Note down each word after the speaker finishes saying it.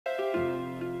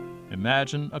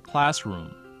Imagine a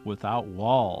classroom without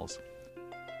walls.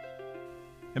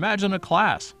 Imagine a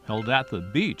class held at the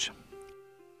beach.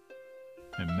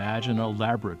 Imagine a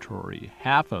laboratory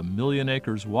 500,000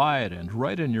 acres wide and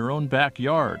right in your own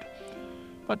backyard.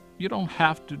 But you don't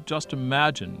have to just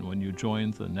imagine when you join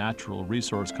the Natural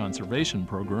Resource Conservation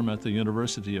Program at the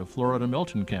University of Florida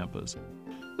Milton campus.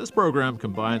 This program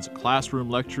combines classroom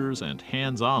lectures and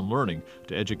hands-on learning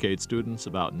to educate students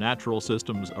about natural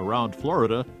systems around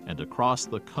Florida and across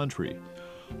the country.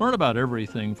 Learn about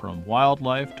everything from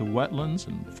wildlife to wetlands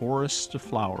and forests to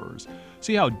flowers.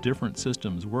 See how different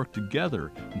systems work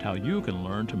together and how you can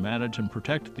learn to manage and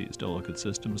protect these delicate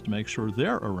systems to make sure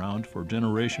they're around for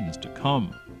generations to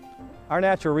come. Our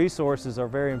natural resources are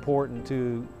very important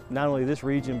to not only this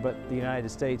region but the United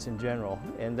States in general,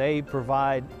 and they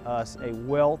provide us a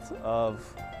wealth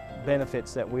of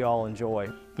benefits that we all enjoy.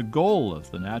 The goal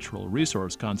of the Natural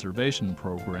Resource Conservation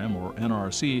Program, or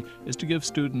NRC, is to give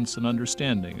students an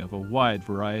understanding of a wide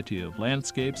variety of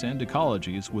landscapes and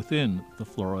ecologies within the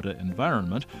Florida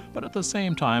environment, but at the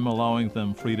same time allowing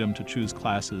them freedom to choose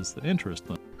classes that interest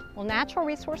them. Well, Natural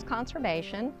Resource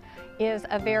Conservation is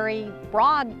a very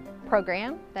broad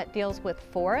program that deals with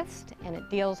forest, and it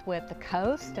deals with the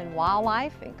coast and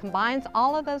wildlife. It combines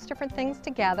all of those different things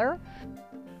together.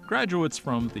 Graduates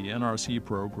from the NRC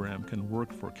program can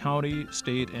work for county,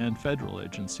 state, and federal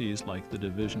agencies like the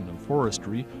Division of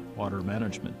Forestry, Water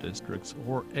Management Districts,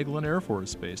 or Eglin Air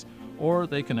Force Base, or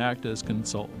they can act as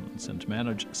consultants and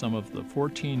manage some of the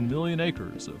 14 million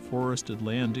acres of forested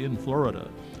land in Florida.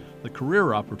 The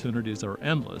career opportunities are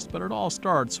endless, but it all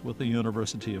starts with a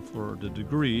University of Florida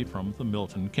degree from the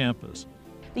Milton campus.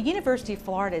 The University of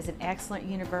Florida is an excellent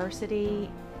university,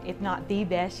 if not the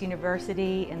best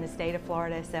university in the state of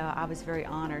Florida, so I was very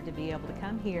honored to be able to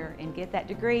come here and get that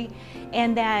degree,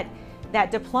 and that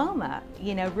diploma,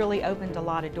 really opened a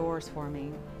lot of doors for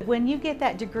me. When you get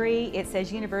that degree, it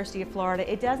says University of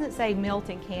Florida. It doesn't say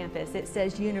Milton campus, it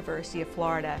says University of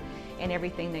Florida and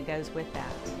everything that goes with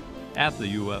that. At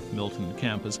the UF Milton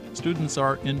campus, students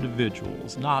are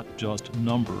individuals, not just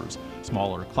numbers.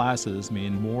 Smaller classes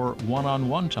mean more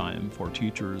one-on-one time for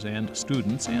teachers and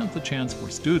students, and the chance for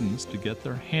students to get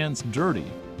their hands dirty.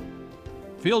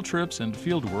 Field trips and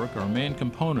fieldwork are main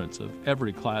components of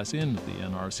every class in the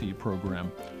NRC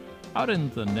program. Out in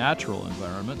the natural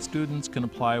environment, students can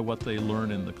apply what they learn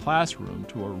in the classroom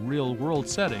to a real-world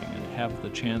setting and have the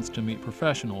chance to meet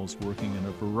professionals working in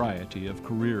a variety of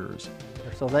careers.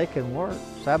 So they can work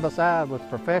side by side with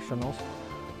professionals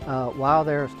while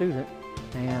they're a student,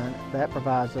 and that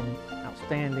provides them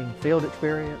outstanding field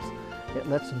experience. It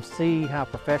lets them see how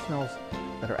professionals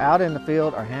that are out in the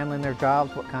field are handling their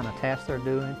jobs, what kind of tasks they're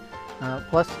doing.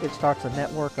 Plus, it starts a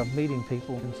network of meeting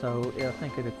people, and so I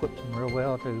think it equips them real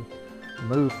well to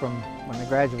move from when they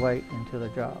graduate into their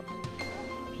jobs.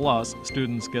 Plus,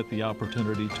 students get the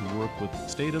opportunity to work with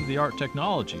state-of-the-art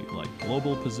technology like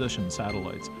global position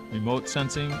satellites, remote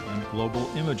sensing, and global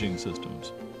imaging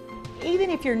systems.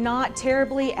 Even if you're not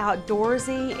terribly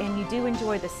outdoorsy and you do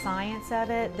enjoy the science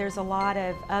of it, there's a lot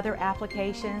of other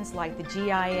applications like the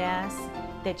GIS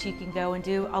that you can go and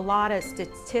do. A lot of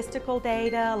statistical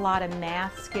data, a lot of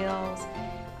math skills,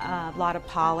 a lot of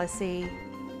policy.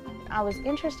 I was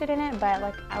interested in it,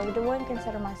 but I wouldn't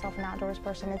consider myself an outdoors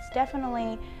person. It's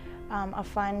definitely a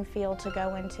fun field to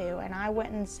go into, and I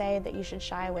wouldn't say that you should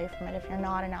shy away from it if you're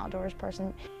not an outdoors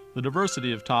person. The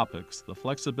diversity of topics, the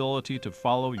flexibility to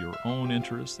follow your own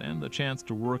interests, and the chance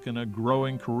to work in a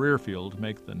growing career field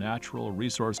make the Natural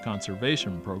Resource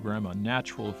Conservation Program a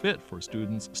natural fit for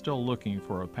students still looking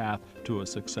for a path to a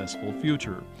successful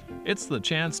future. It's the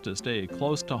chance to stay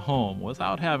close to home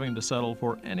without having to settle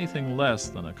for anything less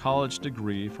than a college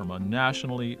degree from a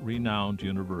nationally renowned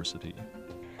university.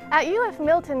 At UF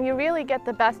Milton, you really get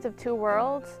the best of two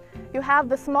worlds. You have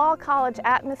the small college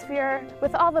atmosphere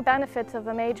with all the benefits of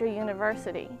a major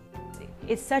university.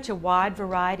 It's such a wide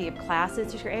variety of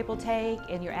classes that you're able to take,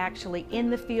 and you're actually in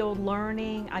the field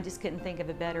learning. I just couldn't think of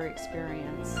a better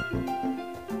experience.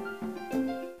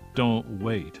 Don't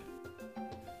wait.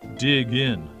 Dig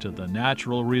in to the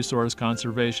Natural Resource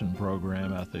Conservation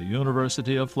Program at the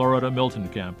University of Florida Milton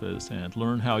campus and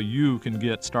learn how you can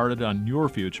get started on your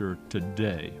future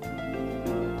today.